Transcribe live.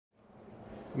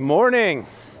Morning.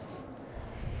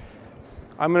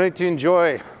 I'm going to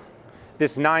enjoy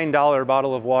this $9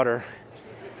 bottle of water.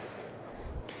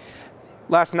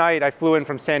 Last night I flew in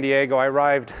from San Diego. I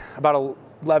arrived about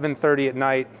 11:30 at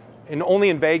night. And only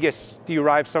in Vegas do you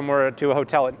arrive somewhere to a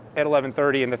hotel at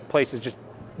 11:30 and the place is just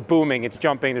booming. It's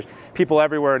jumping. There's people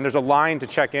everywhere and there's a line to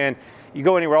check in. You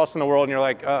go anywhere else in the world and you're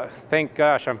like, thank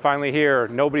gosh, I'm finally here.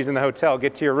 Nobody's in the hotel.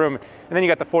 Get to your room. And then you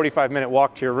got the 45-minute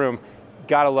walk to your room.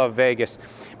 Gotta love Vegas.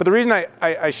 But the reason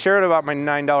I shared about my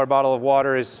 $9 bottle of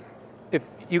water is if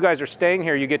you guys are staying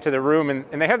here, you get to the room and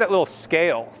they have that little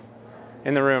scale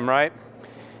in the room, right?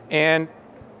 And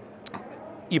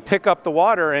you pick up the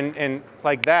water and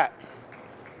like that,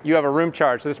 you have a room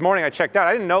charge. So this morning I checked out,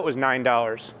 I didn't know it was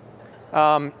 $9.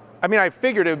 I mean, I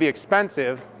figured it would be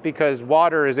expensive because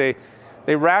water is they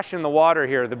ration the water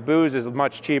here. The booze is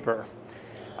much cheaper.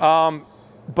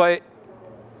 But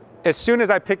as soon as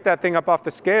I picked that thing up off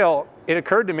the scale, it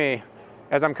occurred to me,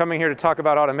 as I'm coming here to talk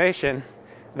about automation,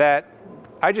 that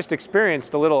I just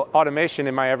experienced a little automation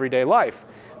in my everyday life.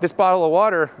 This bottle of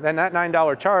water, then that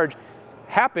 $9 charge,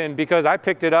 happened because I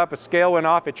picked it up, a scale went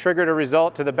off, it triggered a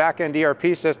result to the back-end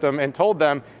ERP system and told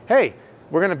them, hey,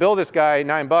 we're gonna bill this guy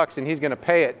 $9 and he's gonna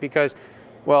pay it because,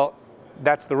 well,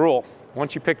 that's the rule.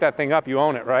 Once you pick that thing up, you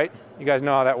own it, right? You guys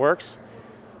know how that works?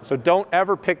 So don't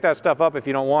ever pick that stuff up if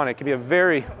you don't want it. It can be a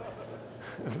very,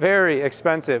 very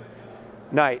expensive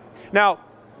night. Now,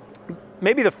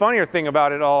 maybe the funnier thing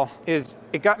about it all is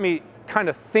it got me kind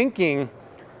of thinking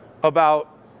about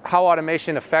how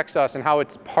automation affects us and how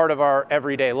it's part of our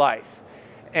everyday life.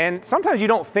 And sometimes you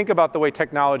don't think about the way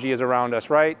technology is around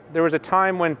us, right? There was a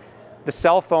time when the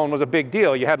cell phone was a big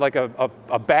deal. You had like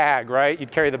a bag, right?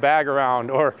 You'd carry the bag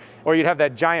around, or you'd have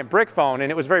that giant brick phone,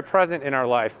 and it was very present in our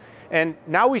life. And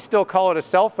now we still call it a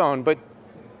cell phone, but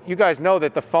you guys know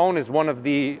that the phone is one of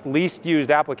the least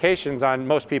used applications on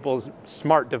most people's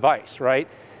smart device, right?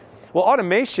 Well,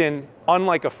 automation,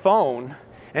 unlike a phone,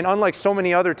 and unlike so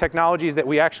many other technologies that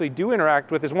we actually do interact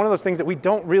with, is one of those things that we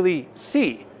don't really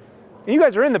see. And you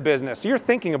guys are in the business, so you're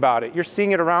thinking about it. You're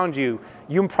seeing it around you.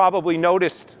 You probably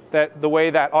noticed that the way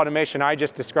that automation I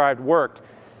just described worked,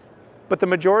 but the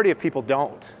majority of people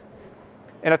don't.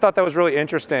 And I thought that was really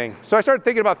interesting. So I started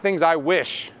thinking about things I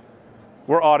wish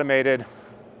were automated,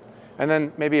 and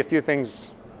then maybe a few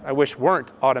things I wish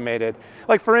weren't automated.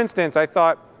 Like for instance, I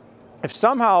thought if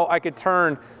somehow I could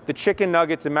turn the chicken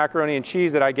nuggets and macaroni and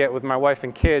cheese that I get with my wife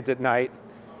and kids at night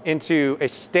into a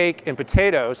steak and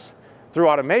potatoes through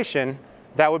automation,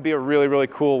 that would be a really, really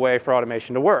cool way for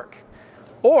automation to work.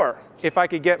 Or if I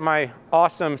could get my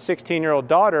awesome 16-year-old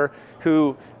daughter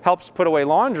who helps put away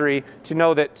laundry to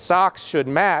know that socks should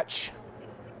match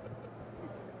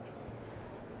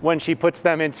when she puts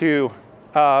them into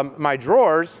my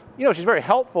drawers. You know, she's very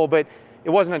helpful, but it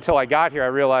wasn't until I got here I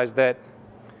realized that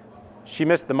she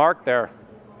missed the mark there.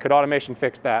 Could automation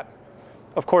fix that?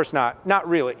 Of course not, not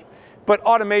really. But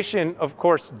automation, of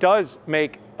course, does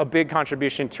make a big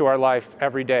contribution to our life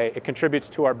every day. It contributes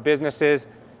to our businesses,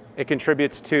 it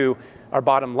contributes to our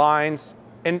bottom lines.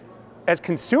 And as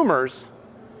consumers,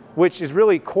 which is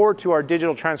really core to our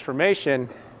digital transformation,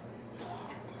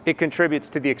 it contributes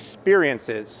to the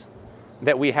experiences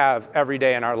that we have every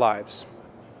day in our lives.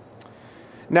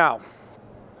 Now,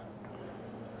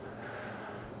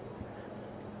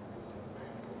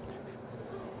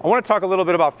 I want to talk a little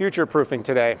bit about future-proofing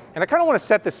today, and I kind of want to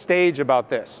set the stage about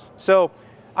this. So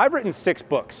I've written 6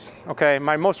 books, okay?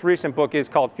 My most recent book is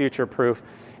called Futureproof,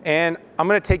 and I'm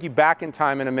going to take you back in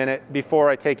time in a minute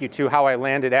before I take you to how I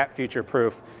landed at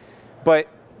Futureproof. But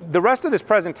the rest of this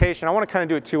presentation, I want to kind of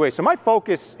do it 2 ways. So my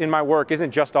focus in my work isn't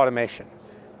just automation.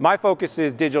 My focus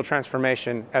is digital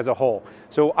transformation as a whole.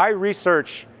 So I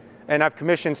research and I've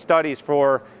commissioned studies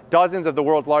for dozens of the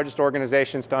world's largest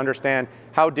organizations to understand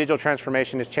how digital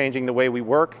transformation is changing the way we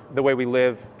work, the way we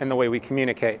live, and the way we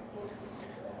communicate.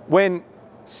 When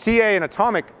CA and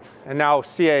Atomic, and now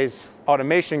CA's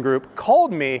automation group,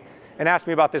 called me and asked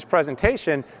me about this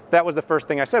presentation, that was the first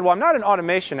thing I said. Well, I'm not an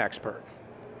automation expert.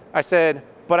 I said,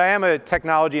 but I am a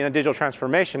technology and a digital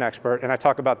transformation expert, and I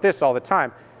talk about this all the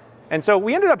time. And so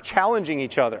we ended up challenging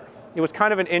each other. It was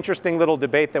kind of an interesting little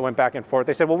debate that went back and forth.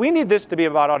 They said, well, we need this to be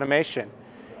about automation.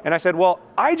 And I said, well,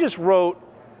 I just wrote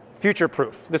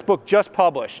Futureproof. This book just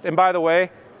published. And by the way,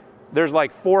 there's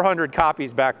like 400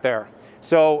 copies back there.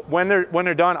 So when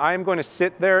they're done, I'm going to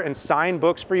sit there and sign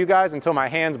books for you guys until my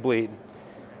hands bleed,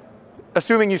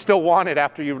 assuming you still want it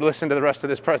after you've listened to the rest of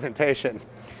this presentation.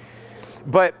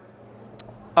 But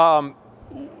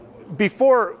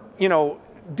before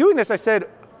doing this, I said,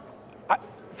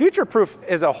 Futureproof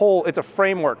as a whole, it's a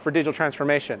framework for digital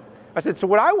transformation. I said, so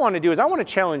what I want to do is I want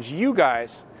to challenge you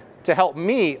guys to help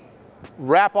me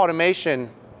wrap automation,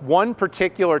 one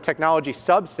particular technology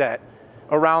subset,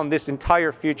 around this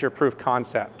entire future-proof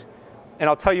concept. And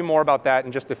I'll tell you more about that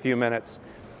in just a few minutes.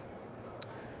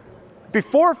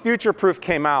 Before Futureproof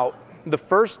came out, the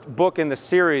first book in the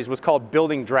series was called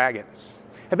Building Dragons.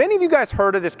 Have any of you guys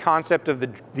heard of this concept of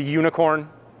the unicorn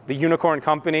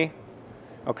company?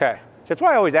 Okay. That's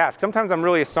why I always ask. Sometimes I'm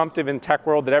really assumptive in tech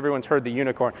world that everyone's heard the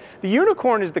unicorn. The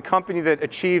unicorn is the company that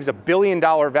achieves $1 billion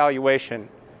valuation,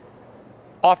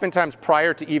 oftentimes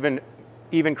prior to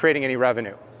even creating any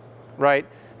revenue, right?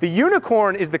 The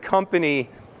unicorn is the company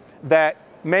that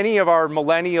many of our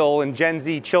millennial and Gen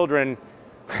Z children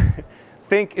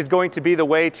think is going to be the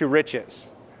way to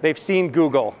riches. They've seen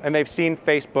Google, and they've seen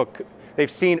Facebook, they've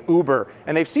seen Uber,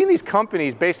 and they've seen these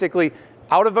companies basically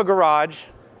out of a garage,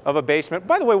 of a basement.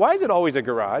 By the way, why is it always a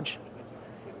garage?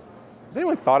 Has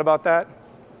anyone thought about that?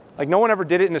 Like no one ever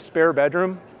did it in a spare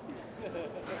bedroom?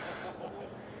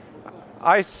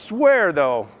 I swear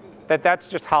though, that that's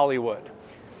just Hollywood.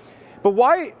 But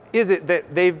why is it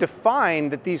that they've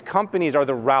defined that these companies are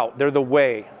the route, they're the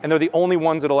way, and they're the only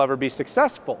ones that'll ever be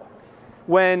successful,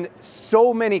 when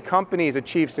so many companies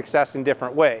achieve success in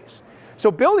different ways?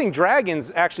 So Building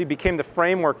Dragons actually became the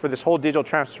framework for this whole digital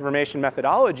transformation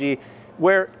methodology,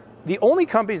 where the only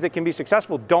companies that can be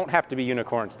successful don't have to be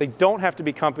unicorns. They don't have to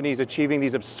be companies achieving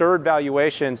these absurd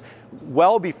valuations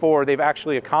well before they've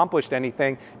actually accomplished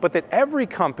anything, but that every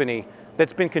company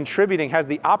that's been contributing has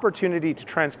the opportunity to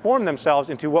transform themselves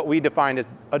into what we define as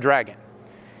a dragon.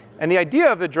 And the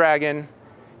idea of the dragon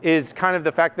is kind of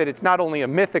the fact that it's not only a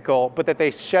mythical, but that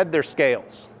they shed their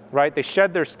scales, right? They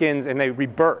shed their skins and they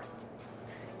rebirth.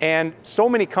 And so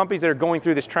many companies that are going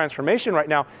through this transformation right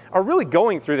now are really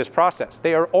going through this process.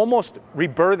 They are almost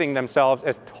rebirthing themselves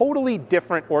as totally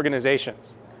different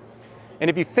organizations. And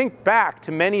if you think back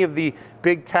to many of the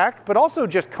big tech, but also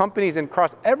just companies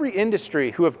across every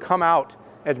industry who have come out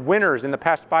as winners in the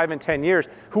past 5 and 10 years,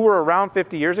 who were around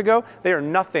 50 years ago, they are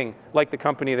nothing like the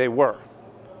company they were.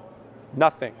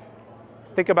 Nothing.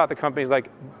 Think about the companies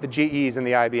like the GEs and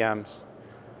the IBMs.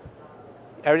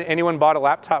 Anyone bought a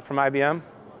laptop from IBM?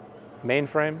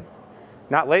 Mainframe?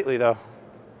 Not lately though,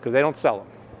 because they don't sell them.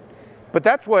 But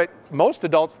that's what most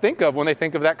adults think of when they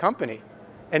think of that company.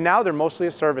 And now they're mostly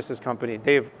a services company.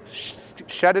 They've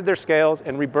shedded their scales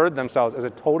and rebirthed themselves as a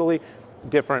totally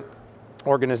different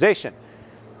organization.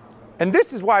 And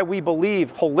this is why we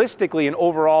believe holistically and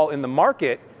overall in the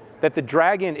market that the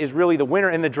dragon is really the winner,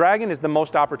 and the dragon is the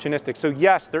most opportunistic. So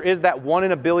yes, there is that 1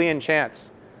 in a billion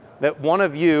chance that one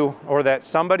of you or that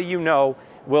somebody you know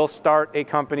will start a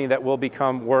company that will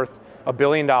become worth $1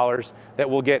 billion, that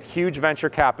will get huge venture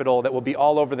capital, that will be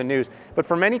all over the news. But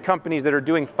for many companies that are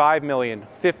doing $5 million,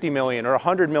 $50 million, or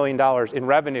 $100 million in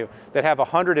revenue, that have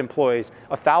 100 employees,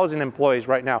 1,000 employees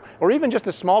right now, or even just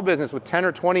a small business with 10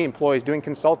 or 20 employees doing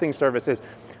consulting services,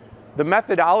 the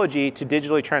methodology to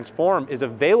digitally transform is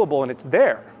available and it's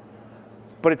there.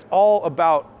 But it's all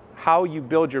about how you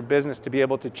build your business to be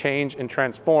able to change and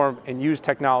transform and use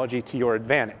technology to your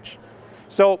advantage.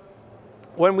 So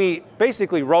when we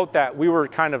basically wrote that, we were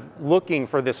kind of looking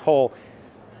for this whole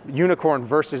unicorn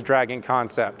versus dragon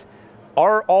concept.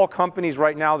 Are all companies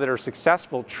right now that are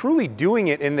successful truly doing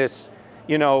it in this,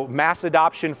 mass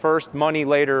adoption first, money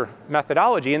later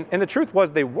methodology? And the truth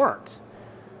was they weren't.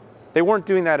 They weren't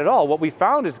doing that at all. What we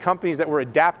found is companies that were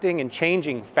adapting and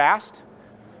changing fast,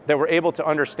 that were able to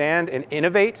understand and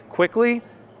innovate quickly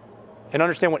and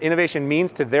understand what innovation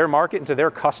means to their market and to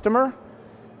their customer.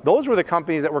 Those were the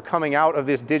companies that were coming out of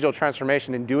this digital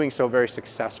transformation and doing so very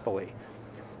successfully.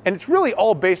 And it's really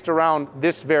all based around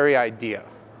this very idea.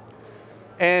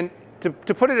 And to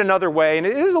put it another way, and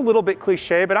it is a little bit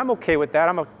cliche, but I'm okay with that.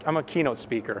 I'm a keynote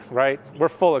speaker, right? We're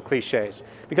full of cliches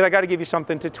because I got to give you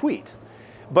something to tweet.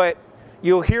 But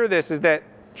you'll hear this, is that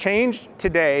change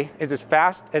today is as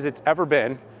fast as it's ever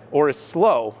been or as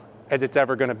slow as it's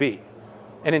ever going to be.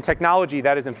 And in technology,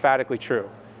 that is emphatically true.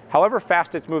 However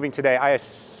fast it's moving today, I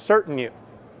ascertain you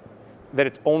that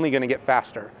it's only going to get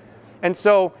faster. And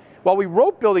so while we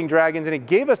wrote Building Dragons and it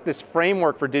gave us this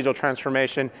framework for digital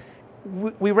transformation,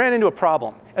 we ran into a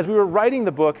problem. As we were writing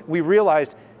the book, we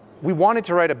realized we wanted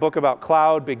to write a book about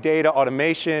cloud, big data,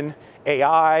 automation,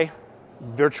 AI,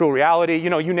 virtual reality,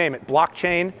 you name it,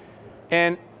 blockchain.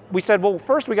 And we said, well,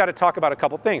 first we got to talk about a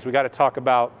couple things. We got to talk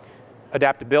about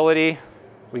adaptability.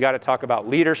 We got to talk about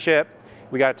leadership.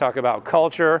 We got to talk about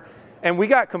culture. And we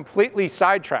got completely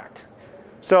sidetracked.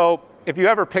 So if you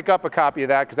ever pick up a copy of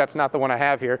that, because that's not the one I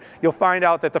have here, you'll find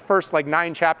out that the first like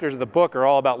 9 chapters of the book are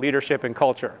all about leadership and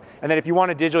culture. And then if you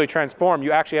want to digitally transform,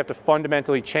 you actually have to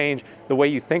fundamentally change the way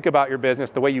you think about your business,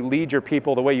 the way you lead your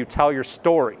people, the way you tell your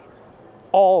story.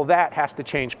 All that has to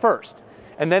change first.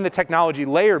 And then the technology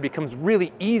layer becomes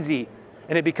really easy,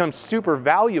 and it becomes super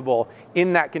valuable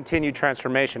in that continued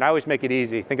transformation. I always make it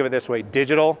easy. Think of it this way.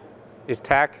 Digital is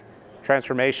tech,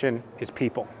 transformation is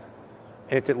people.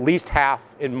 And it's at least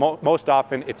half, and most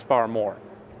often it's far more.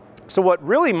 So what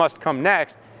really must come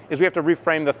next is we have to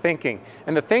reframe the thinking.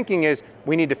 And the thinking is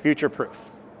we need to future-proof.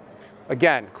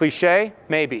 Again, cliche,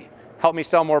 maybe. Help me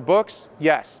sell more books?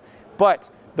 Yes. But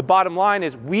the bottom line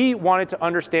is we wanted to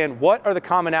understand what are the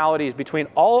commonalities between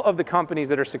all of the companies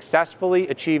that are successfully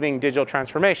achieving digital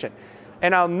transformation.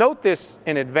 And I'll note this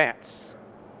in advance.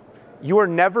 You are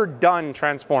never done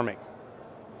transforming.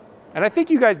 And I think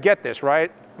you guys get this, right?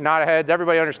 Nod heads,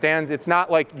 everybody understands. It's not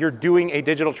like you're doing a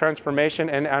digital transformation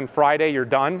and on Friday you're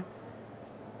done.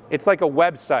 It's like a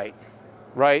website,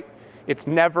 right? It's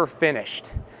never finished.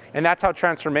 And that's how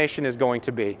transformation is going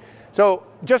to be. So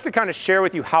just to kind of share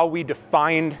with you how we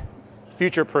defined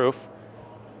future-proof,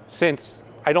 since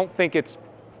I don't think it's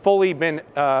fully been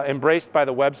embraced by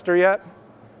the Webster yet,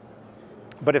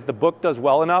 but if the book does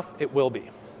well enough, it will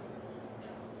be.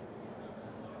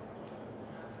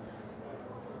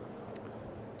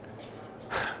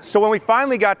 So when we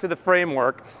finally got to the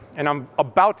framework, and I'm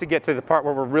about to get to the part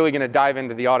where we're really going to dive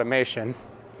into the automation,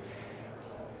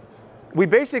 we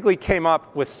basically came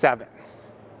up with 7.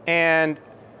 And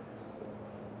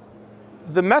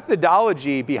the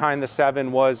methodology behind the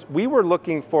 7 was we were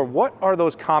looking for what are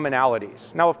those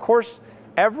commonalities. Now, of course,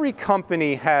 every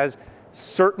company has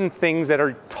certain things that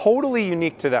are totally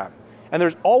unique to them. And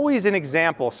there's always an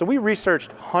example. So we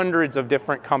researched hundreds of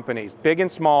different companies, big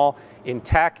and small, in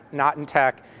tech, not in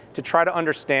tech, to try to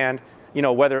understand,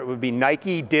 whether it would be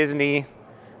Nike, Disney,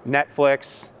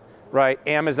 Netflix, right,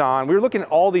 Amazon. We were looking at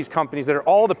all these companies that are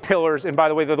all the pillars, and by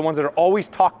the way, they're the ones that are always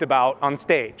talked about on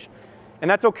stage.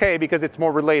 And that's okay because it's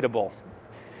more relatable.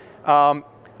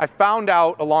 I found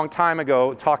out a long time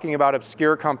ago talking about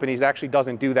obscure companies actually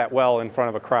doesn't do that well in front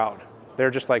of a crowd.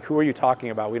 They're just like, who are you talking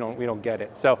about? We don't get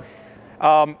it. So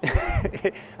I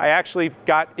actually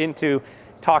got into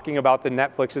talking about the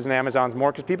Netflixes and Amazons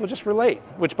more because people just relate,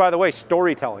 which by the way,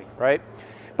 storytelling, right?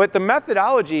 But the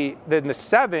methodology, then the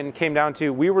 7 came down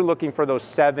to, we were looking for those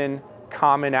 7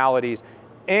 commonalities.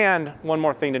 And one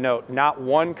more thing to note, not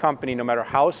one company, no matter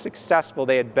how successful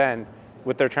they had been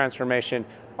with their transformation,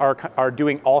 are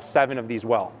doing all 7 of these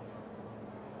well.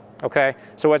 Okay,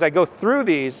 so as I go through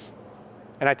these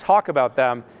and I talk about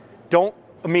them, don't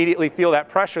immediately feel that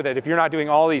pressure that if you're not doing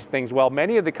all these things well,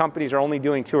 many of the companies are only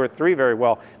doing 2 or 3 very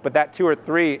well, but that 2 or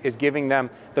 3 is giving them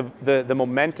the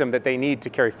momentum that they need to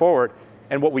carry forward.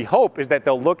 And what we hope is that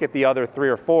they'll look at the other 3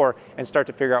 or 4 and start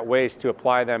to figure out ways to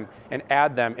apply them and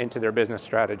add them into their business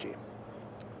strategy.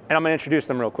 And I'm going to introduce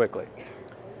them real quickly.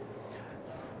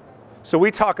 So we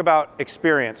talk about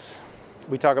experience.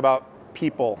 We talk about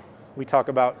people. We talk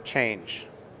about change.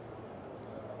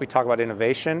 We talk about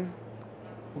innovation,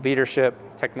 leadership,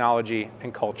 technology,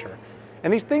 and culture.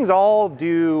 And these things all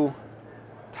do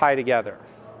tie together,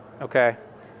 okay?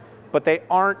 But they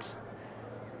aren't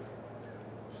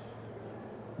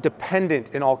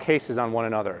dependent in all cases on one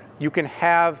another. You can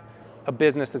have a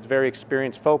business that's very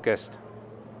experience focused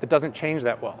that doesn't change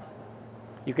that well.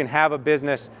 You can have a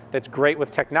business that's great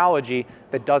with technology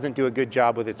that doesn't do a good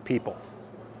job with its people.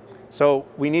 So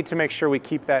we need to make sure we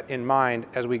keep that in mind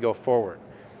as we go forward.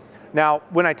 Now,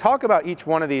 when I talk about each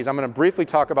one of these, I'm going to briefly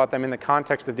talk about them in the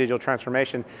context of digital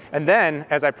transformation. And then,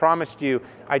 as I promised you,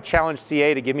 I challenged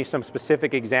CA to give me some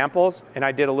specific examples. And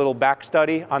I did a little back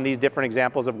study on these different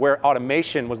examples of where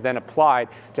automation was then applied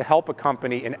to help a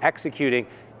company in executing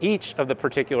each of the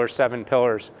particular 7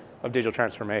 pillars of digital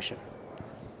transformation.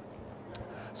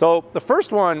 So the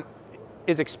first one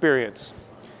is experience.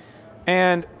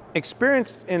 And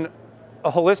experience in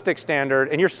a holistic standard,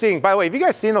 and you're seeing, by the way, have you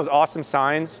guys seen those awesome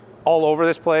signs all over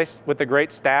this place with the great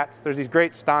stats? There's these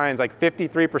great signs, like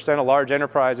 53% of large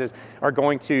enterprises are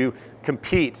going to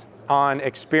compete on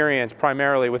experience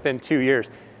primarily within 2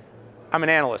 years. I'm an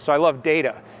analyst, so I love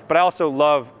data, but I also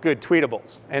love good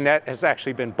tweetables, and that has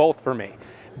actually been both for me.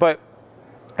 But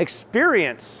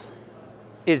experience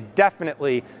is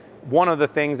definitely one of the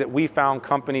things that we found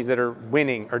companies that are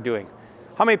winning are doing.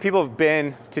 How many people have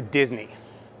been to Disney?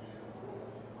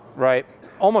 Right?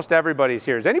 Almost everybody's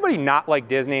here. Does anybody not like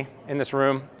Disney in this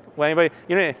room? Well, anybody?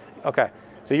 You know, okay,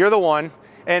 so you're the one.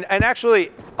 And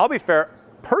actually, I'll be fair,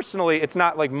 personally, it's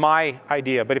not like my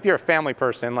idea, but if you're a family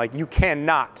person, like you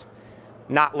cannot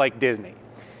not like Disney.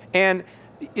 And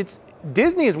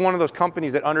Disney is one of those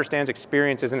companies that understands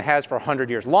experiences and has for 100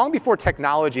 years. Long before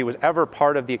technology was ever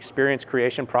part of the experience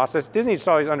creation process, Disney's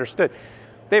always understood.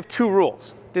 They have 2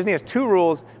 rules. Disney has 2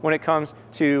 rules when it comes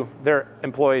to their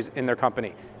employees in their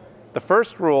company. The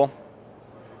first rule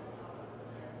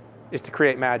is to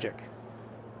create magic.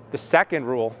 The second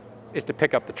rule is to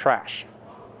pick up the trash.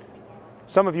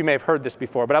 Some of you may have heard this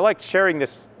before, but I like sharing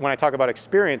this when I talk about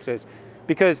experiences,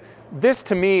 because this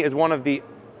to me is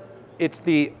it's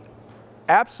the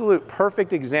absolute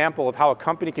perfect example of how a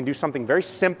company can do something very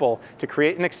simple to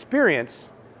create an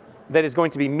experience that is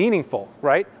going to be meaningful,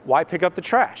 right? Why pick up the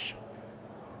trash?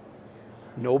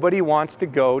 Nobody wants to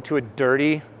go to a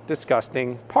dirty,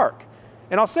 disgusting park.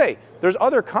 And I'll say, there's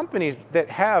other companies that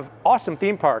have awesome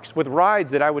theme parks with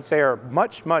rides that I would say are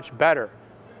much, much better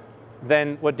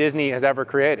than what Disney has ever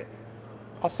created.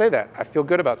 I'll say that. I feel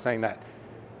good about saying that.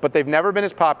 But they've never been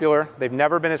as popular, they've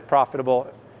never been as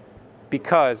profitable,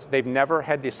 because they've never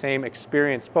had the same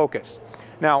experience focus.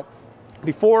 Now,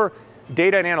 before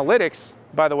data and analytics,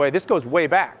 by the way, this goes way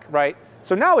back, right?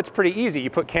 So now it's pretty easy. You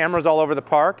put cameras all over the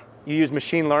park, you use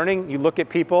machine learning, you look at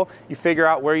people, you figure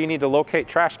out where you need to locate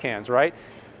trash cans, right?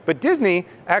 But Disney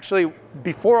actually,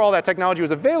 before all that technology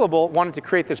was available, wanted to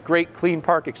create this great clean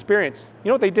park experience. You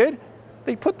know what they did?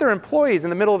 They put their employees in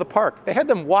the middle of the park. They had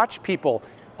them watch people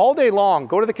all day long,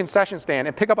 go to the concession stand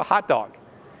and pick up a hot dog.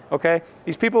 Okay?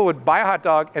 These people would buy a hot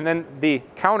dog, and then the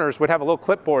counters would have a little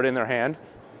clipboard in their hand,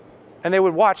 and they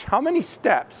would watch how many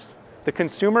steps the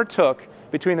consumer took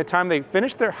between the time they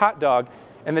finished their hot dog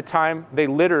and the time they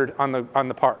littered on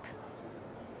the park.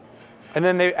 And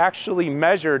then they actually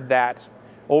measured that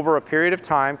over a period of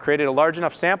time, created a large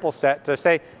enough sample set to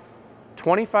say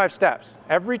 25 steps.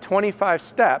 Every 25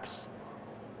 steps,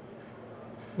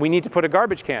 we need to put a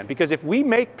garbage can, because if we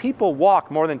make people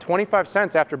walk more than 25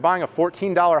 cents after buying a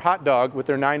 $14 hot dog with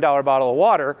their $9 bottle of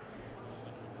water,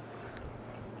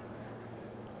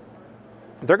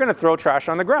 they're going to throw trash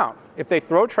on the ground. If they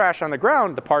throw trash on the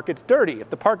ground, the park gets dirty. If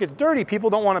the park gets dirty, people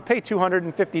don't want to pay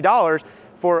 $250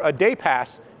 for a day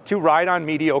pass to ride on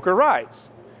mediocre rides,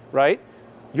 right?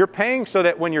 You're paying so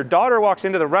that when your daughter walks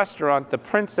into the restaurant, the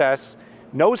princess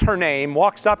knows her name,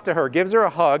 walks up to her, gives her a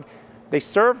hug, they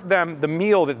serve them the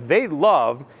meal that they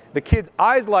love, the kids'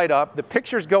 eyes light up, the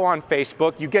pictures go on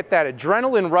Facebook, you get that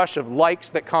adrenaline rush of likes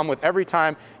that come with every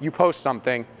time you post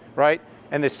something, right?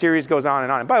 And the series goes on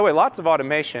and on. And by the way, lots of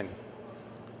automation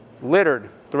littered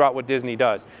throughout what Disney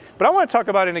does. But I want to talk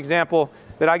about an example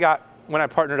that I got when I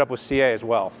partnered up with CA as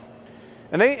well.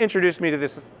 And they introduced me to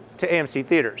AMC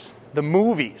Theaters, the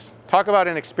movies. Talk about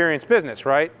an experience business,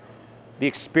 right? The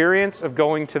experience of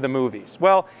going to the movies.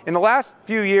 Well, in the last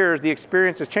few years, the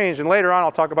experience has changed, and later on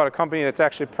I'll talk about a company that's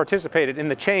actually participated in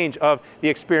the change of the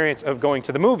experience of going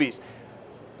to the movies.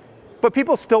 But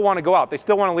people still want to go out. They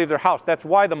still want to leave their house. That's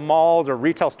why the malls or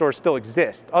retail stores still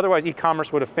exist. Otherwise,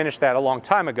 e-commerce would have finished that a long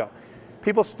time ago.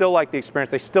 People still like the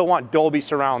experience. They still want Dolby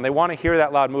Surround. They want to hear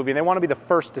that loud movie, and they want to be the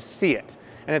first to see it.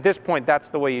 And at this point, that's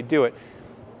the way you do it.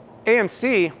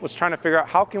 AMC was trying to figure out,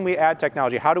 how can we add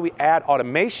technology? How do we add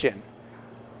automation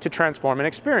to transform an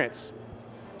experience?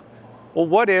 Well,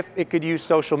 what if it could use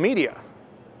social media,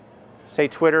 say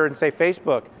Twitter and say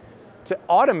Facebook, to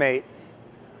automate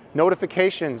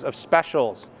notifications of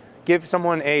specials, give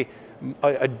someone a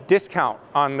discount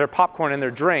on their popcorn and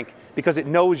their drink because it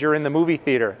knows you're in the movie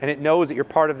theater and it knows that you're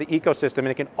part of the ecosystem, and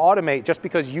it can automate just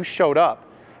because you showed up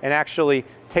and actually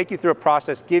take you through a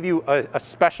process, give you a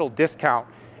special discount,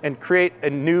 and create a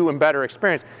new and better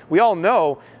experience. We all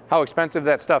know how expensive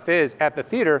that stuff is at the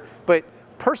theater, but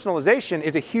personalization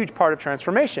is a huge part of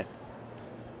transformation.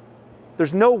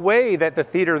 There's no way that the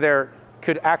theater there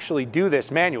could actually do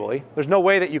this manually. There's no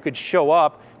way that you could show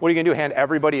up. What are you going to do, hand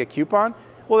everybody a coupon?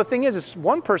 Well, the thing is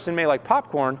one person may like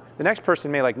popcorn, the next person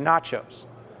may like nachos,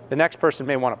 the next person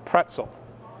may want a pretzel,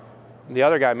 and the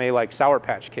other guy may like Sour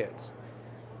Patch Kids.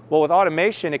 Well, with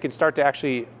automation, it can start to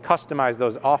actually customize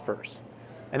those offers.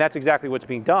 And that's exactly what's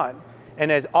being done. And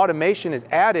as automation is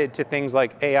added to things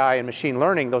like AI and machine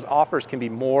learning, those offers can be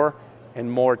more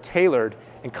and more tailored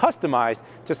and customized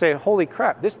to say, holy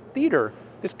crap, this theater,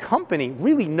 this company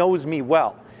really knows me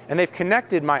well. And they've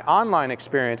connected my online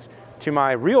experience to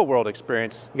my real world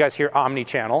experience. You guys hear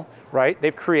omni-channel, right?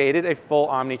 They've created a full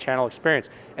omni-channel experience,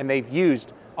 and they've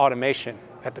used automation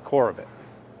at the core of it.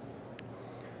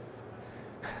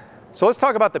 So let's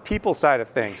talk about the people side of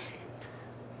things.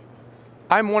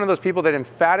 I'm one of those people that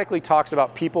emphatically talks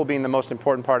about people being the most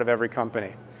important part of every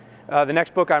company. The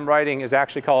next book I'm writing is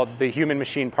actually called The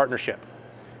Human-Machine Partnership.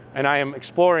 And I am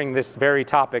exploring this very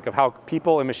topic of how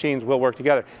people and machines will work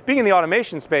together. Being in the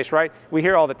automation space, right, we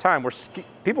hear all the time,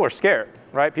 people are scared,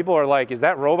 right? People are like, is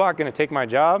that robot going to take my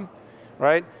job,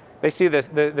 right? They see this,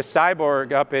 the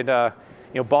cyborg up in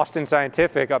Boston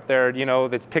Scientific up there,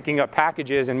 that's picking up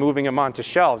packages and moving them onto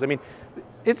shelves. I mean,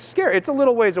 it's scary. It's a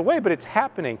little ways away, but it's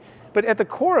happening. But at the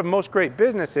core of most great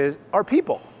businesses are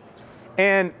people.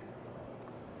 And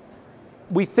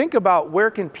we think about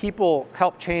where can people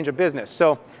help change a business.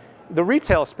 So the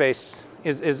retail space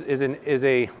is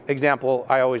a example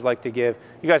I always like to give.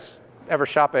 You guys ever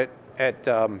shop at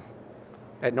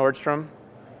Nordstrom?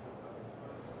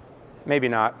 Maybe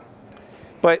not.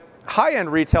 But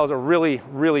high-end retail is a really,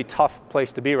 really tough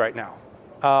place to be right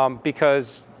now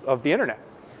because of the internet.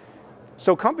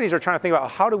 So companies are trying to think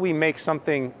about how do we make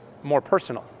something more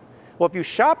personal. Well, if you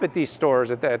shop at these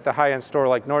stores, at the high-end store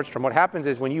like Nordstrom, what happens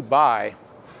is when you buy,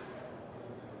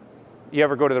 you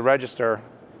ever go to the register,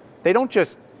 they don't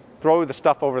just throw the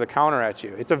stuff over the counter at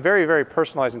you. It's a very, very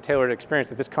personalized and tailored experience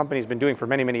that this company's been doing for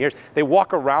many, many years. They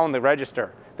walk around the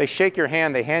register. They shake your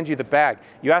hand. They hand you the bag.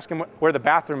 You ask them where the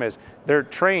bathroom is. They're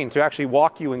trained to actually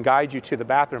walk you and guide you to the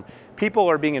bathroom. People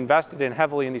are being invested in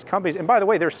heavily in these companies. And by the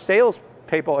way, their sales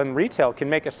people in retail can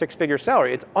make a six-figure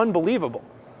salary. It's unbelievable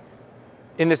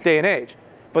in this day and age.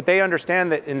 But they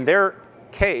understand that in their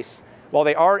case, while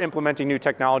they are implementing new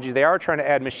technologies, they are trying to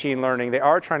add machine learning, they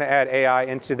are trying to add AI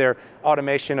into their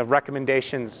automation of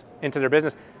recommendations into their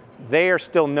business, they are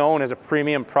still known as a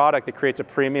premium product that creates a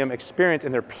premium experience,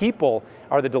 and their people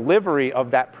are the delivery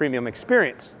of that premium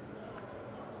experience.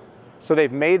 So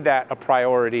they've made that a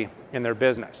priority in their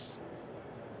business.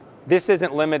 This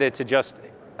isn't limited to just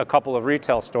a couple of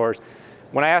retail stores.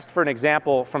 When I asked for an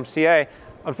example from CA,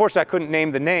 unfortunately I couldn't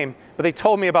name the name, but they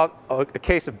told me about a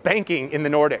case of banking in the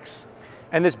Nordics.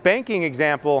 And this banking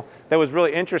example that was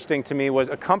really interesting to me was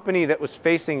a company that was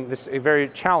facing this very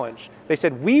challenge. They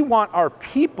said, we want our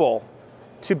people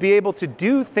to be able to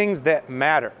do things that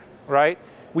matter, right?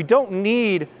 We don't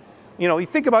need, you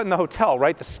think about in the hotel,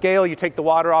 right? The scale, you take the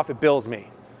water off, it bills me.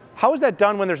 How is that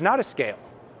done when there's not a scale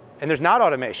and there's not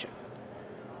automation?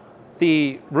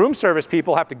 The room service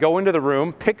people have to go into the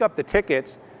room, pick up the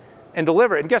tickets, and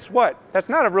deliver it. And guess what? That's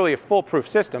not really a foolproof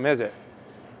system, is it?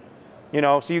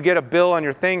 So you get a bill on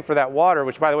your thing for that water,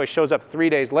 which by the way shows up 3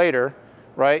 days later,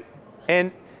 right?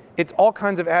 And it's all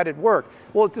kinds of added work.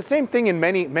 Well, it's the same thing in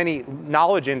many, many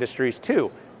knowledge industries too.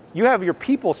 You have your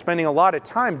people spending a lot of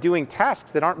time doing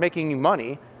tasks that aren't making you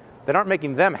money, that aren't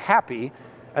making them happy,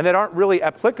 and that aren't really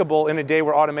applicable in a day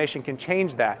where automation can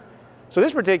change that. So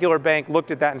this particular bank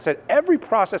looked at that and said, every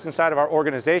process inside of our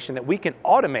organization that we can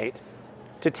automate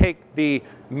to take the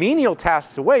menial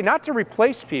tasks away, not to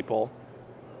replace people.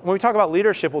 When we talk about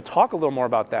leadership, we'll talk a little more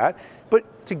about that,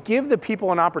 but to give the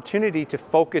people an opportunity to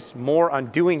focus more on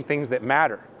doing things that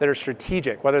matter, that are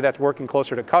strategic, whether that's working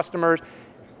closer to customers,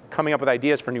 coming up with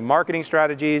ideas for new marketing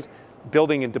strategies,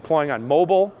 building and deploying on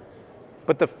mobile.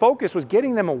 But the focus was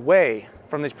getting them away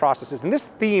from these processes. And this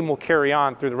theme will carry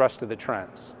on through the rest of the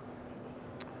trends.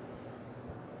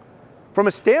 From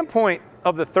a standpoint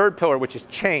of the third pillar, which is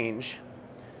change,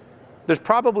 there's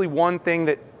probably one thing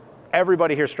that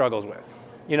everybody here struggles with.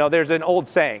 There's an old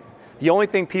saying, the only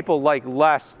thing people like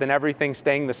less than everything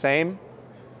staying the same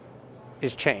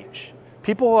is change.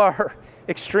 People are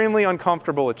extremely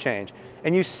uncomfortable with change.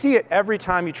 And you see it every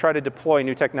time you try to deploy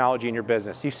new technology in your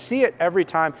business. You see it every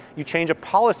time you change a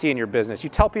policy in your business. You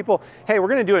tell people, hey, we're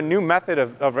going to do a new method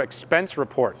of expense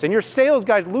reports. And your sales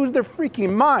guys lose their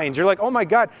freaking minds. You're like, oh my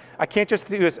God, I can't just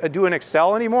do an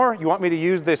Excel anymore? You want me to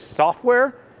use this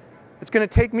software? It's going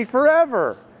to take me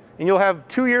forever. And you'll have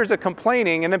 2 years of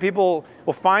complaining, and then people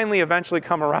will finally eventually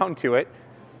come around to it,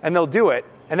 and they'll do it.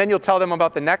 And then you'll tell them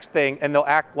about the next thing, and they'll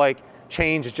act like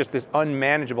change is just this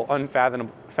unmanageable,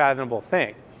 unfathomable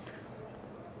thing.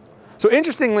 So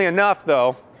interestingly enough,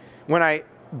 though, when I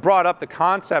brought up the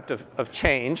concept of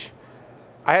change,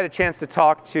 I had a chance to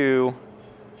talk to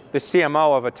the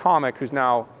CMO of Atomic, who's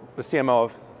now the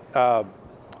CMO of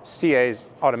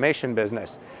CA's automation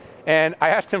business. And I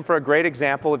asked him for a great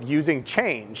example of using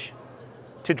change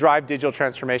to drive digital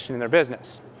transformation in their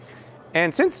business.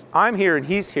 And since I'm here and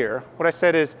he's here, what I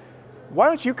said is, why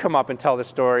don't you come up and tell this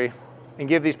story and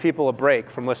give these people a break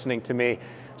from listening to me?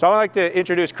 So I would like to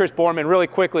introduce Chris Borman really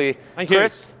quickly. Thank you.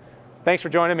 Chris, thanks for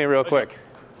joining me real quick.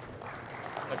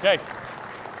 Okay.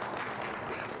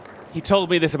 He told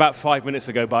me this about 5 minutes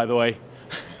ago, by the way.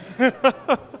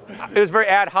 It was very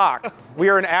ad hoc. We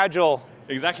are an agile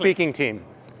speaking team.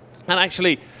 And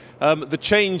actually, the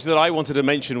change that I wanted to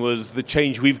mention was the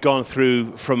change we've gone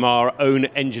through from our own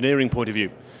engineering point of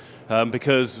view.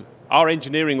 Because our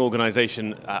engineering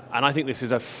organization, and I think this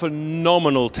is a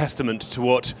phenomenal testament to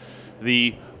what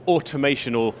the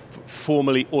automation, or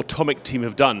formerly Automic team,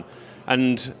 have done.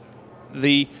 And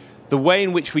the way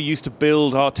in which we used to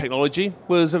build our technology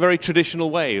was a very traditional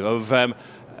way of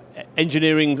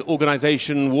engineering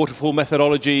organization, waterfall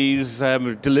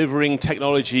methodologies, delivering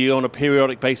technology on a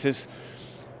periodic basis.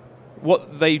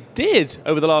 What they did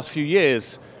over the last few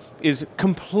years is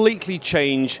completely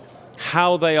change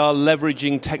how they are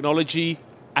leveraging technology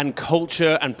and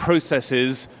culture and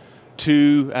processes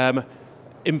to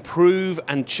improve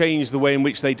and change the way in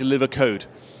which they deliver code.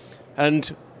 And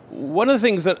one of the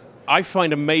things that I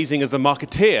find amazing as a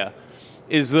marketeer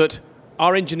is that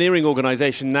our engineering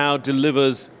organization now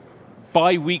delivers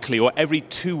bi-weekly or every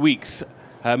 2 weeks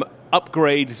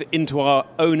upgrades into our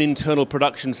own internal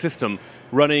production system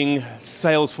running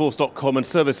Salesforce.com and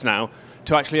ServiceNow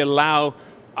to actually allow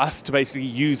us to basically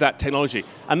use that technology.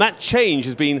 And that change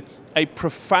has been a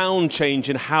profound change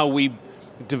in how we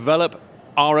develop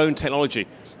our own technology.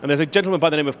 And there's a gentleman by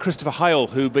the name of Christopher Heil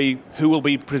who will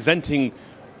be presenting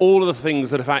all of the things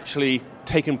that have actually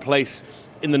taken place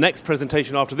in the next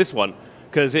presentation after this one,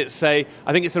 because I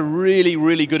think it's a really,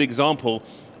 really good example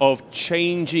of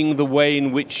changing the way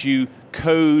in which you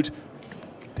code,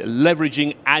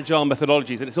 leveraging agile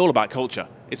methodologies, and it's all about culture.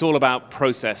 It's all about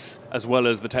process as well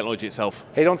as the technology itself.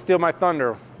 Hey, don't steal my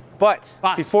thunder. But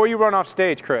before you run off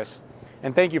stage, Chris,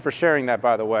 and thank you for sharing that,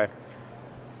 by the way,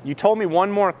 you told me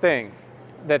one more thing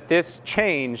that this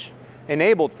change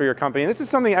enabled for your company. And this is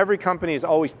something every company is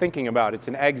always thinking about. It's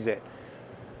an exit.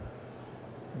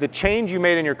 The change you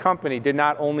made in your company did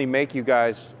not only make you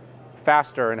guys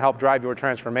faster and help drive your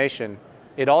transformation,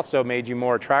 it also made you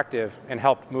more attractive and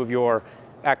helped move your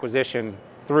acquisition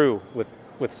through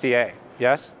with CA,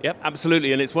 yes? Yep,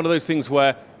 absolutely, and it's one of those things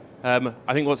where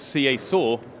I think what CA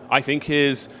saw, I think,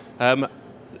 is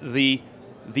the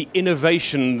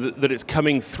innovation that is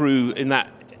coming through in that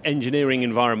engineering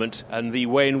environment, and the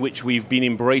way in which we've been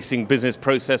embracing business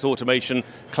process automation,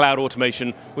 cloud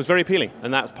automation, was very appealing,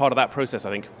 and that's part of that process, I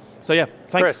think. So yeah,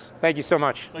 thanks. Chris, thank you so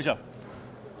much. Pleasure.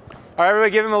 All right, everybody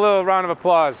give him a little round of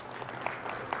applause.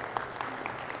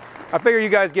 I figure you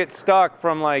guys get stuck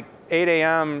from like 8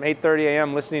 a.m., 8:30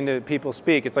 a.m. listening to people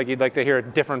speak. It's like you'd like to hear a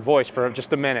different voice for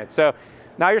just a minute. So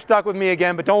now you're stuck with me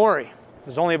again, but don't worry.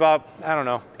 There's only about,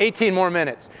 18 more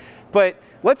minutes. But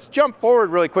let's jump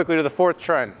forward really quickly to the fourth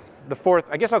trend. The fourth,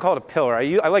 I guess I'll call it a pillar.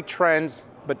 I like trends,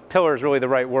 but pillar is really the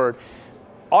right word.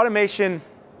 Automation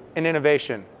and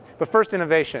innovation. But first,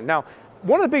 innovation. Now,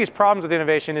 one of the biggest problems with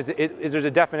innovation is there's a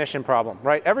definition problem,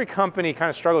 right? Every company kind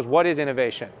of struggles. What is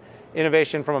innovation?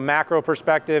 Innovation from a macro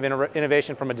perspective,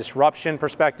 innovation from a disruption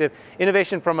perspective,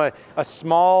 innovation from a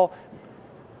small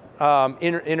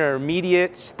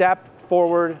intermediate step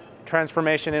forward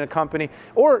transformation in a company,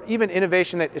 or even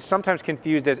innovation that is sometimes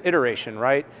confused as iteration,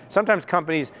 right? Sometimes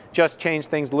companies just change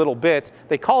things little bits.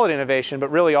 They call it innovation,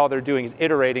 but really all they're doing is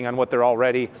iterating on what they're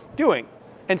already doing.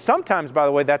 And sometimes, by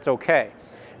the way, that's okay.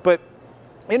 But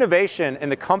innovation and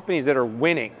the companies that are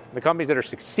winning, the companies that are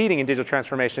succeeding in digital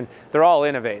transformation, they're all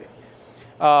innovating.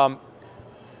 And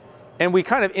we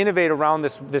kind of innovate around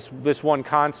this one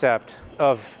concept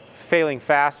of failing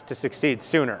fast to succeed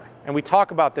sooner. And we talk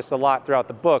about this a lot throughout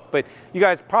the book, but you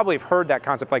guys probably have heard that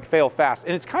concept, like fail fast.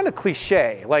 And it's kind of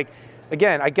cliche. Like,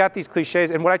 again, I got these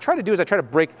cliches, and what I try to do is I try to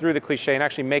break through the cliche and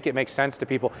actually make it make sense to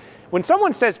people. When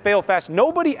someone says fail fast,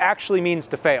 nobody actually means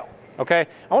to fail, okay?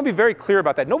 I want to be very clear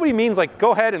about that. Nobody means like, go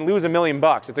ahead and lose $1 million.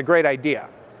 It's a great idea,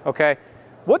 okay?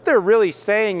 What they're really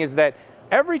saying is that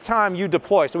every time you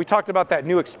deploy, so we talked about that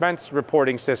new expense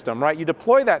reporting system, right? You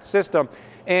deploy that system,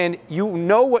 and you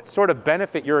know what sort of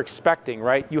benefit you're expecting,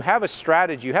 right? You have a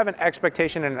strategy, you have an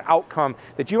expectation and an outcome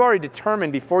that you already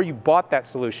determined before you bought that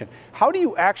solution. How do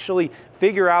you actually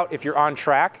figure out if you're on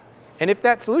track? And if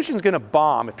that solution is going to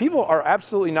bomb, if people are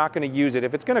absolutely not going to use it,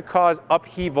 if it's going to cause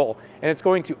upheaval and it's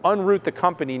going to unroot the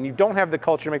company and you don't have the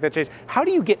culture to make that change, how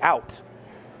do you get out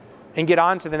and get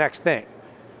on to the next thing?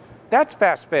 That's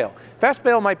fast fail. Fast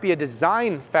fail might be a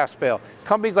design fast fail.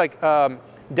 Companies like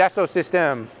Dassault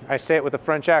Systèmes, I say it with a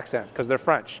French accent because they're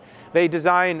French. They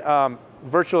design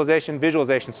virtualization,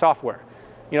 visualization software.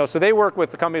 So they work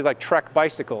with the companies like Trek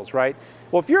bicycles, right?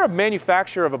 Well, if you're a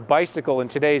manufacturer of a bicycle in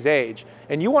today's age,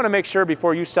 and you want to make sure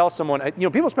before you sell someone,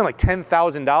 people spend like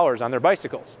 $10,000 on their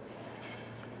bicycles.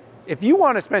 If you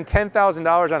want to spend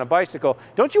 $10,000 on a bicycle,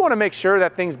 don't you want to make sure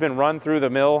that thing's been run through the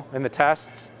mill and the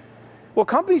tests? Well,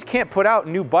 companies can't put out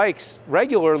new bikes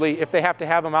regularly if they have to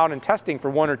have them out in testing for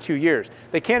 1 or 2 years.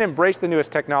 They can't embrace the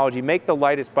newest technology, make the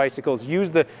lightest bicycles, use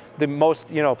the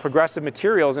most progressive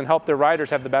materials, and help their riders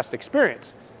have the best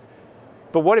experience.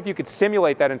 But what if you could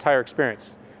simulate that entire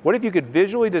experience? What if you could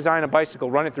visually design a bicycle,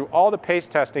 run it through all the pace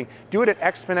testing, do it at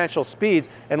exponential speeds,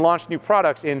 and launch new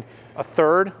products in a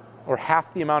third or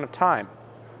half the amount of time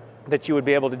that you would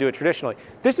be able to do it traditionally?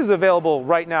 This is available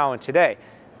right now and today.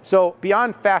 So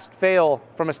beyond fast fail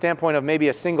from a standpoint of maybe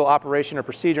a single operation or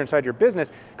procedure inside your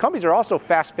business, companies are also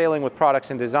fast failing with products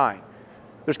and design.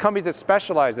 There's companies that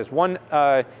specialize this. One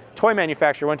toy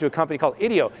manufacturer went to a company called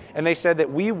Ideo, and they said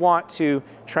that we want to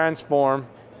transform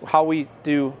how we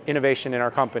do innovation in our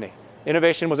company.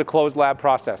 Innovation was a closed lab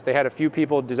process. They had a few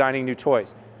people designing new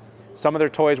toys. Some of their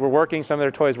toys were working, some of their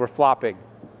toys were flopping.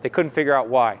 They couldn't figure out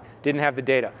why, didn't have the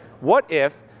data. What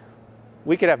if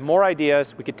we could have more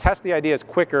ideas, we could test the ideas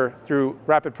quicker through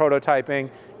rapid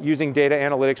prototyping, using data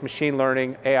analytics, machine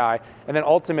learning, AI, and then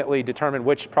ultimately determine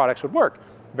which products would work?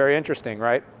 Very interesting,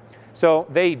 right? So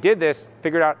they did this,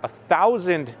 figured out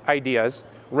 1,000 ideas,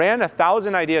 ran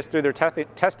 1,000 ideas through their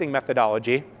testing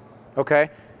methodology, okay?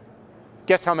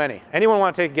 Guess how many? Anyone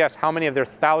want to take a guess how many of their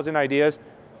 1,000 ideas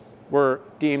were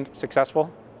deemed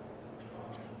successful?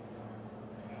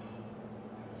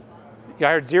 Yeah,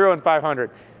 I heard 0 and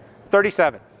 500.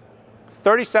 37.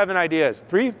 37 ideas,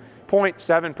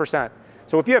 3.7%.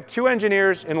 So if you have 2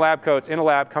 engineers in lab coats in a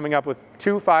lab coming up with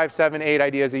 2, 5, 7, 8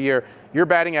 ideas a year, your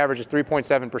batting average is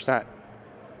 3.7%.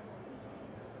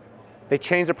 They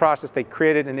changed the process, they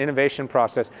created an innovation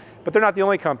process, but they're not the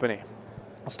only company.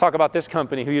 Let's talk about this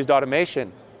company who used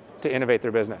automation to innovate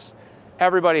their business.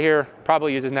 Everybody here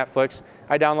probably uses Netflix.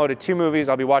 I downloaded 2 movies,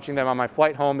 I'll be watching them on my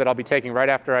flight home that I'll be taking right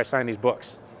after I sign these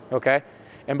books, okay?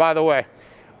 And by the way,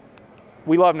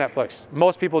 we love Netflix.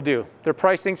 Most people do. Their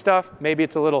pricing stuff, maybe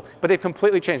it's a little, but they've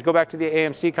completely changed. Go back to the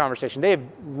AMC conversation. They have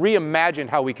reimagined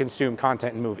how we consume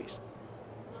content in movies.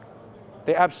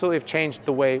 They absolutely have changed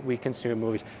the way we consume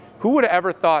movies. Who would have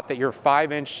ever thought that your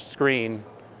 5-inch screen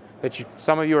that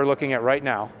some of you are looking at right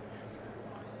now,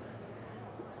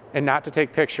 and not to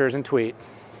take pictures and tweet,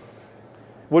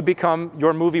 would become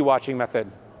your movie watching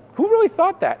method? Who really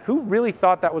thought that? Who really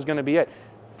thought that was going to be it?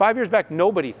 5 years back,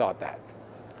 nobody thought that.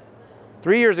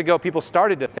 3 years ago, people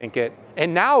started to think it,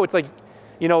 and now it's like,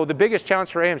 you know, the biggest challenge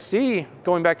for AMC,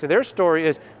 going back to their story,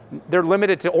 is they're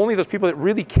limited to only those people that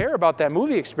really care about that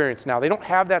movie experience now. They don't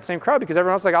have that same crowd because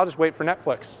everyone else is like, I'll just wait for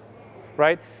Netflix,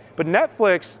 right? But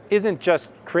Netflix isn't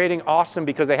just creating awesome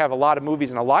because they have a lot of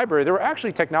movies in a library. There were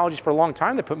actually technologies for a long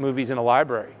time that put movies in a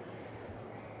library.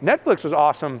 Netflix was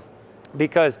awesome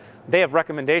because they have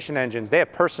recommendation engines, they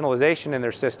have personalization in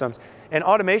their systems, and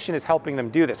automation is helping them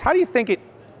do this. How do you think it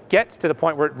gets to the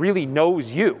point where it really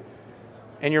knows you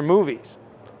and your movies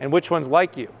and which ones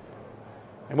like you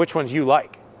and which ones you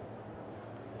like?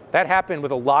 That happened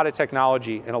with a lot of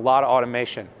technology and a lot of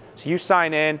automation. So you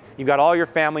sign in, you've got all your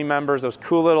family members, those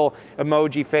cool little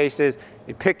emoji faces,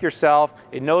 you pick yourself,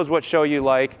 it knows what show you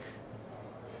like,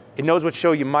 it knows what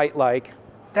show you might like.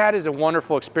 That is a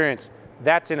wonderful experience.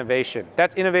 That's innovation.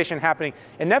 That's innovation happening.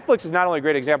 And Netflix is not only a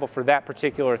great example for that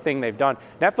particular thing they've done.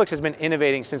 Netflix has been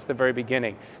innovating since the very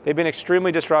beginning. They've been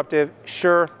extremely disruptive.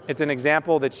 Sure, it's an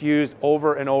example that's used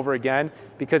over and over again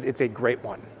because it's a great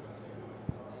one.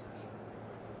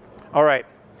 All right,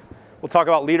 we'll talk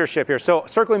about leadership here. So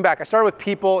circling back, I started with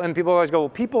people, and people always go, well,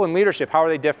 people and leadership, how are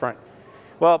they different?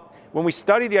 Well, when we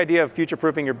study the idea of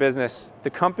future-proofing your business,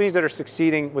 the companies that are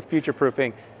succeeding with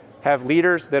future-proofing have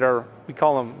leaders that are, we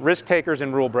call them risk takers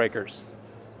and rule breakers,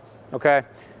 okay?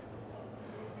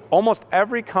 Almost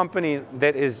every company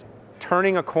that is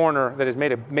turning a corner, that has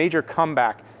made a major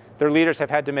comeback, their leaders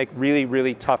have had to make really,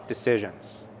 really tough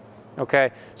decisions, okay?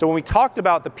 So when we talked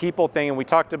about the people thing and we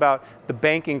talked about the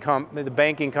banking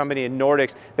company in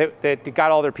Nordics that got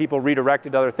all their people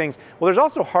redirected to other things, well, there's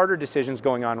also harder decisions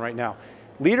going on right now.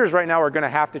 Leaders right now are going to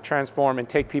have to transform and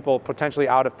take people potentially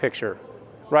out of picture.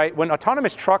 Right? When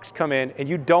autonomous trucks come in and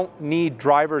you don't need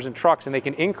drivers and trucks and they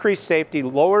can increase safety,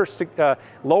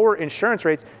 lower insurance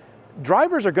rates,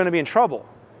 drivers are going to be in trouble.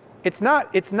 It's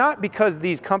not because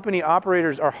these company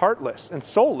operators are heartless and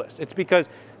soulless. It's because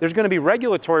there's going to be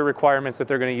regulatory requirements that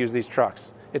they're going to use these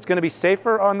trucks. It's going to be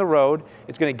safer on the road,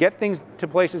 it's going to get things to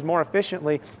places more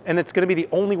efficiently, and it's going to be the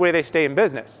only way they stay in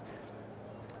business.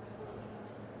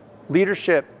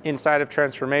 Leadership inside of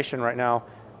transformation right now,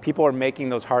 people are making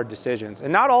those hard decisions.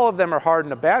 And not all of them are hard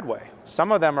in a bad way.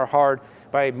 Some of them are hard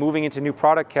by moving into new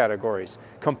product categories,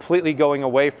 completely going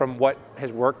away from what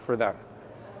has worked for them.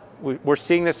 We're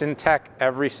seeing this in tech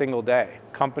every single day,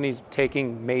 companies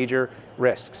taking major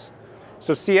risks.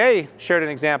 So CA shared an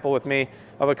example with me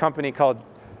of a company called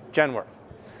Genworth.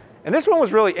 And this one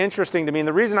was really interesting to me, and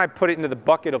the reason I put it into the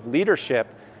bucket of leadership,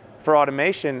 for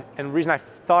automation, and the reason I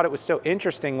thought it was so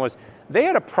interesting was they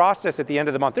had a process at the end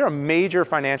of the month. They're a major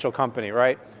financial company,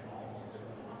 right?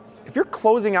 If you're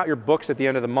closing out your books at the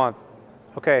end of the month,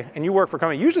 okay, and you work for a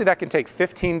company, usually that can take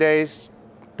 15 days,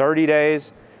 30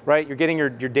 days, right? You're getting your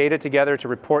data together to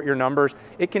report your numbers.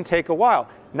 It can take a while.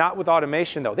 Not with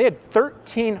automation though. They had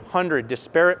 1,300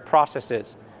 disparate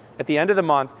processes at the end of the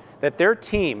month that their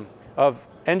team of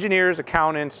engineers,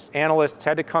 accountants, analysts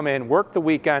had to come in, work the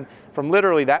weekend from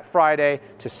literally that Friday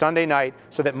to Sunday night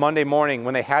so that Monday morning,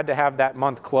 when they had to have that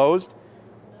month closed,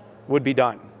 would be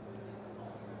done.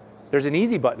 There's an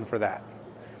easy button for that.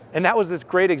 And that was this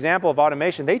great example of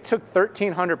automation. They took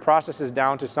 1,300 processes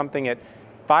down to something at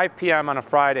 5 p.m. on a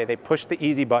Friday. They pushed the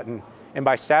easy button, and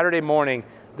by Saturday morning,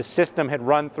 the system had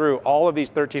run through all of these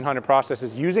 1,300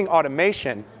 processes using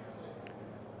automation,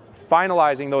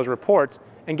 finalizing those reports.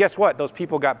 And guess what? Those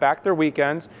people got back their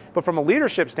weekends. But from a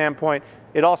leadership standpoint,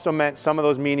 it also meant some of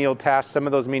those menial tasks, some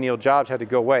of those menial jobs had to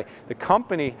go away. The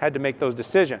company had to make those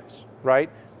decisions, right?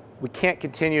 We can't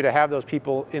continue to have those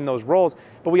people in those roles,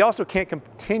 but we also can't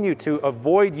continue to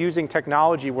avoid using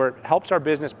technology where it helps our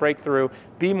business break through,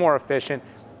 be more efficient,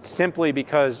 simply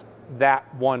because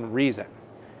that one reason.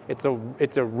 It's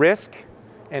a risk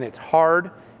and it's hard,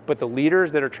 but the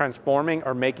leaders that are transforming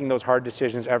are making those hard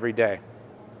decisions every day.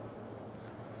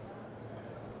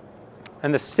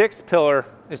 And the sixth pillar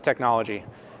is technology.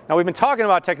 Now, we've been talking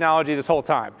about technology this whole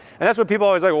time. And that's what people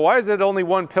always like, well, why is it only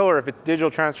one pillar if it's digital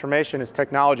transformation, it's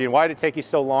technology, and why did it take you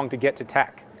so long to get to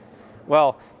tech?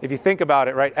 Well, if you think about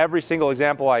it, right, every single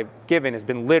example I've given has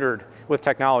been littered with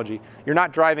technology. You're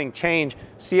not driving change.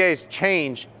 CA's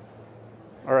change,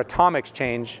 or Atomic's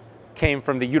change, came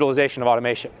from the utilization of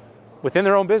automation within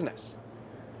their own business.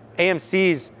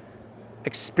 AMC's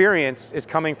experience is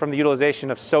coming from the utilization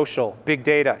of social, big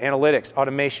data, analytics,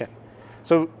 automation.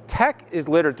 So tech is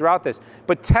littered throughout this,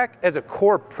 but tech as a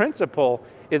core principle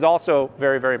is also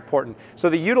very, very important. So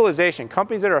the utilization,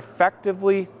 companies that are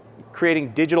effectively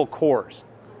creating digital cores,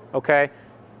 okay,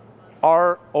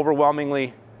 are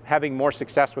overwhelmingly having more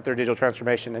success with their digital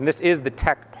transformation. And this is the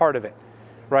tech part of it,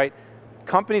 right?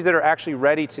 Companies that are actually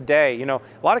ready today, you know,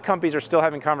 a lot of companies are still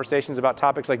having conversations about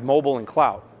topics like mobile and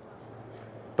cloud.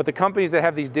 But the companies that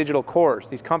have these digital cores,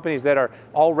 these companies that are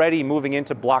already moving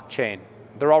into blockchain,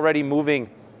 they're already moving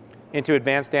into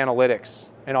advanced analytics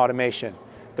and automation.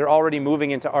 They're already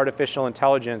moving into artificial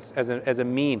intelligence as a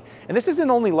mean. And this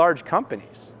isn't only large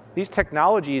companies. These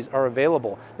technologies are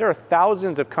available. There are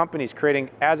thousands of companies creating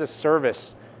as a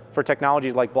service for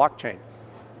technologies like blockchain.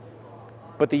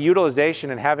 But the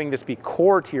utilization and having this be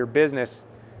core to your business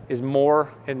is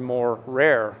more and more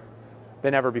rare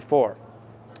than ever before.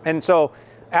 And so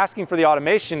asking for the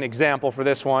automation example for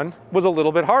this one was a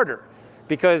little bit harder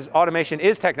because automation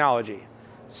is technology.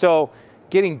 So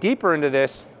getting deeper into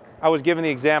this, I was given the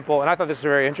example, and I thought this was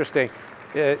very interesting,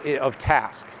 of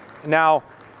Task. Now,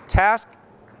 Task,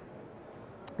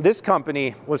 this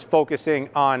company was focusing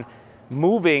on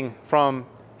moving from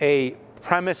a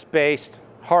premise-based,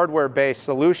 hardware-based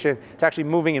solution to actually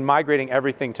moving and migrating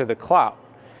everything to the cloud.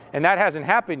 And that hasn't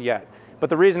happened yet. But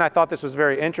the reason I thought this was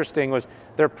very interesting was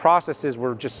their processes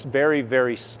were just very,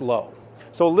 very slow.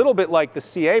 So a little bit like the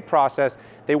CA process,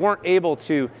 they weren't able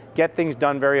to get things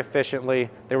done very efficiently.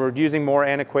 They were using more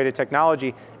antiquated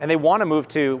technology, and they want to move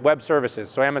to web services,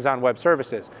 so Amazon Web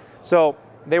Services. So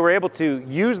they were able to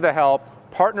use the help,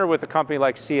 partner with a company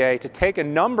like CA to take a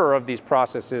number of these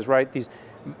processes, right, these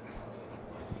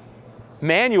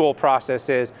manual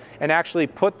processes, and actually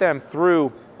put them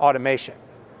through automation.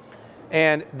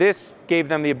 And this gave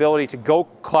them the ability to go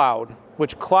cloud,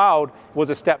 which cloud was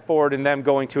a step forward in them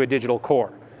going to a digital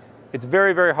core. It's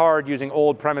very, very hard using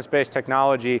old premise-based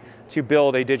technology to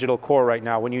build a digital core right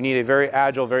now when you need a very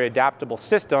agile, very adaptable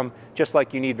system, just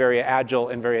like you need very agile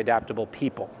and very adaptable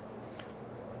people.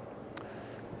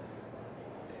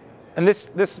 And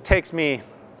this takes me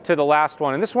to the last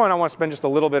one. And this one I want to spend just a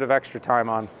little bit of extra time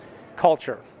on,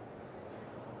 culture.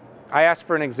 I asked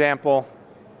for an example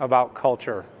about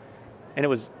culture, and it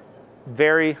was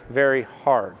very, very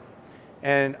hard.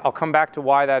 And I'll come back to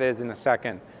why that is in a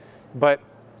second. But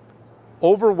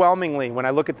overwhelmingly, when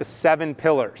I look at the 7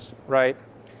 pillars, right,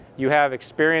 you have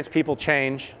experience, people,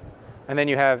 change, and then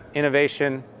you have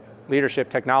innovation, leadership,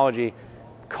 technology.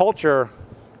 Culture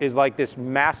is like this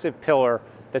massive pillar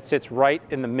that sits right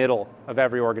in the middle of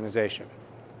every organization,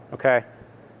 okay?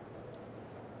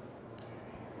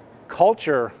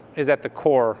 Culture is at the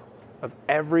core of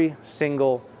every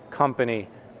single company,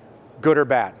 good or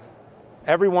bad.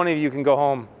 Every one of you can go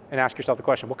home and ask yourself the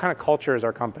question, what kind of culture is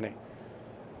our company?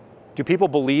 Do people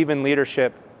believe in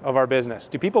leadership of our business?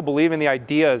 Do people believe in the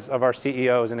ideas of our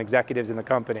CEOs and executives in the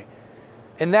company?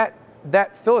 And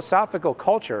that philosophical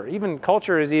culture, even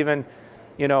culture is even,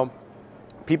 you know,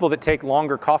 people that take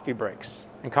longer coffee breaks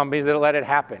and companies that let it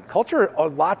happen. Culture are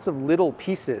lots of little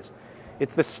pieces.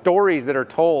 It's the stories that are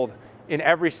told in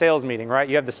every sales meeting, right?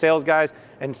 You have the sales guys,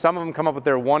 and some of them come up with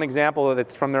their one example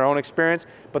that's from their own experience,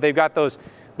 but they've got those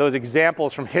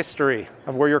examples from history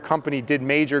of where your company did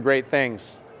major great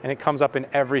things, and it comes up in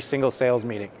every single sales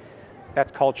meeting.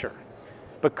 That's culture.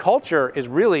 But culture is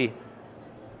really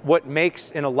what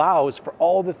makes and allows for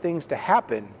all the things to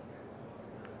happen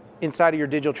inside of your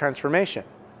digital transformation.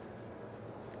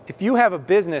 If you have a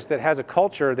business that has a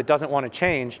culture that doesn't want to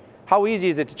change, how easy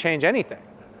is it to change anything?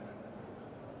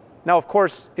 Now, of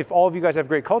course, if all of you guys have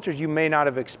great cultures, you may not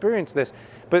have experienced this,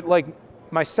 but like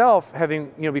myself,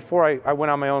 having, you know, before I went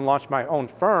on my own, launched my own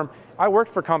firm, I worked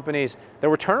for companies that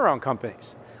were turnaround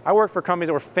companies. I worked for companies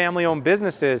that were family-owned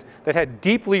businesses that had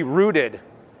deeply rooted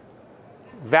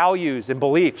values and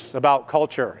beliefs about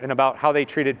culture and about how they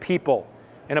treated people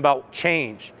and about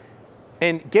change.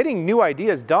 And getting new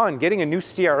ideas done, getting a new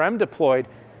CRM deployed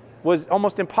was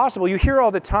almost impossible. You hear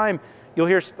all the time, you'll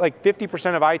hear like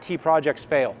 50% of IT projects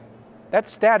fail. That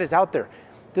stat is out there.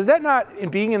 Does that not, in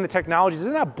being in the technology, does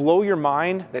it not blow your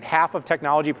mind that half of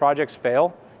technology projects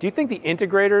fail? Do you think the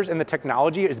integrators and the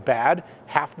technology is bad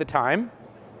half the time?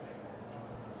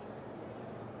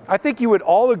 I think you would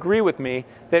all agree with me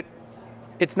that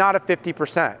it's not a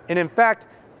 50%. And in fact,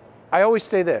 I always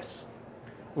say this.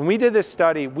 When we did this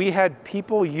study, we had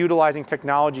people utilizing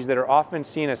technologies that are often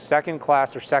seen as second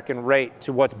class or second rate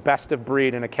to what's best of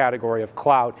breed in a category of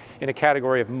cloud, in a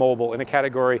category of mobile, in a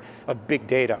category of big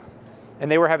data. And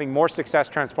they were having more success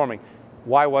transforming.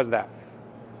 Why was that?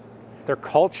 Their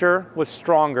culture was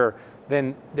stronger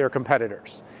than their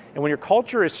competitors. And when your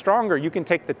culture is stronger, you can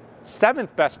take the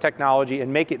 7th best technology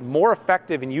and make it more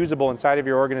effective and usable inside of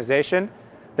your organization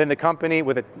than the company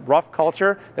with a rough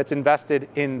culture that's invested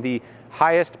in the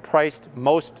highest priced,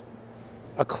 most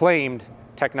acclaimed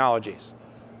technologies.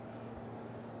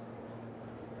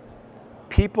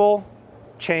 People,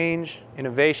 change,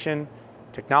 innovation,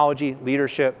 technology,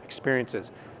 leadership,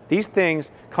 experiences. These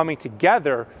things coming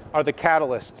together are the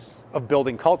catalysts of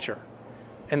building culture.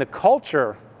 And the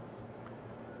culture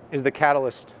is the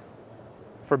catalyst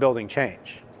for building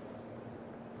change.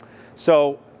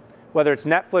 So whether it's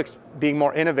Netflix being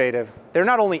more innovative, they're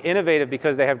not only innovative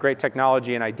because they have great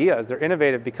technology and ideas, they're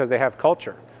innovative because they have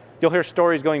culture. You'll hear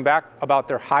stories going back about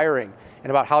their hiring and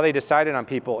about how they decided on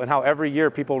people and how every year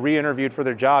people re-interviewed for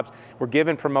their jobs, were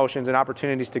given promotions and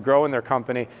opportunities to grow in their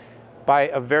company by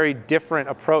a very different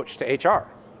approach to HR.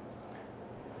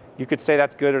 You could say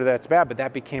that's good or that's bad, but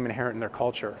that became inherent in their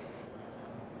culture.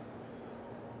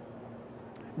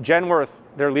 Genworth,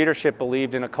 their leadership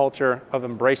believed in a culture of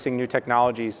embracing new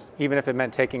technologies, even if it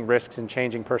meant taking risks and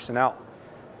changing personnel.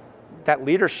 That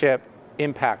leadership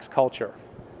impacts culture.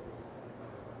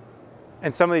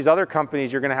 And some of these other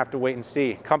companies you're going to have to wait and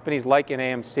see. Companies like an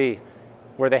AMC,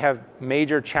 where they have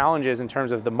major challenges in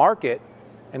terms of the market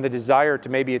and the desire to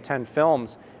maybe attend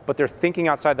films, but they're thinking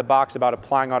outside the box about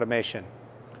applying automation,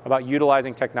 about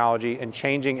utilizing technology and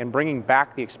changing and bringing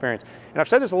back the experience. And I've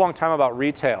said this a long time about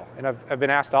retail, and I've been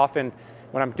asked often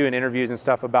when I'm doing interviews and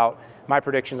stuff about my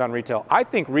predictions on retail. I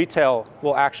think retail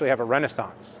will actually have a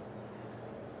renaissance.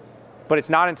 But it's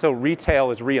not until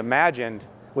retail is reimagined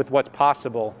with what's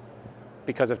possible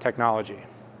because of technology.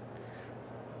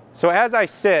 So as I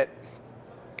sit,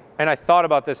 and I thought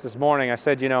about this morning, I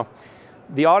said, you know,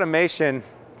 the automation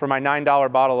for my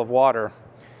 $9 bottle of water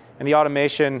and the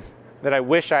automation that I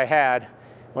wish I had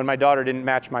when my daughter didn't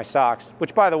match my socks,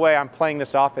 which, by the way, I'm playing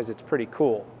this off as it's pretty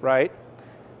cool, right?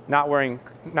 Not wearing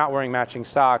matching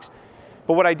socks.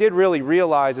 But what I did really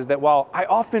realize is that while I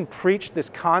often preach this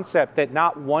concept that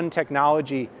not one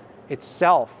technology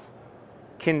itself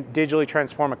can digitally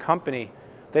transform a company,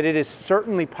 that it is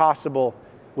certainly possible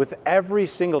with every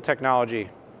single technology,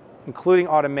 including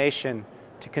automation,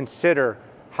 to consider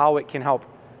how it can help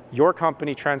your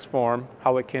company transform,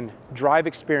 how it can drive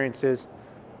experiences,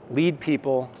 lead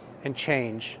people, and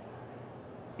change,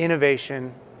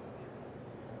 innovation,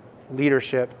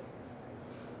 leadership,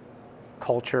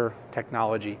 culture,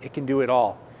 technology. It can do it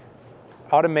all.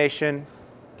 Automation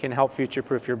can help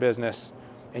future-proof your business,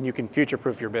 and you can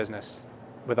future-proof your business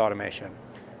with automation.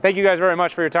 Thank you guys very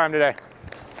much for your time today.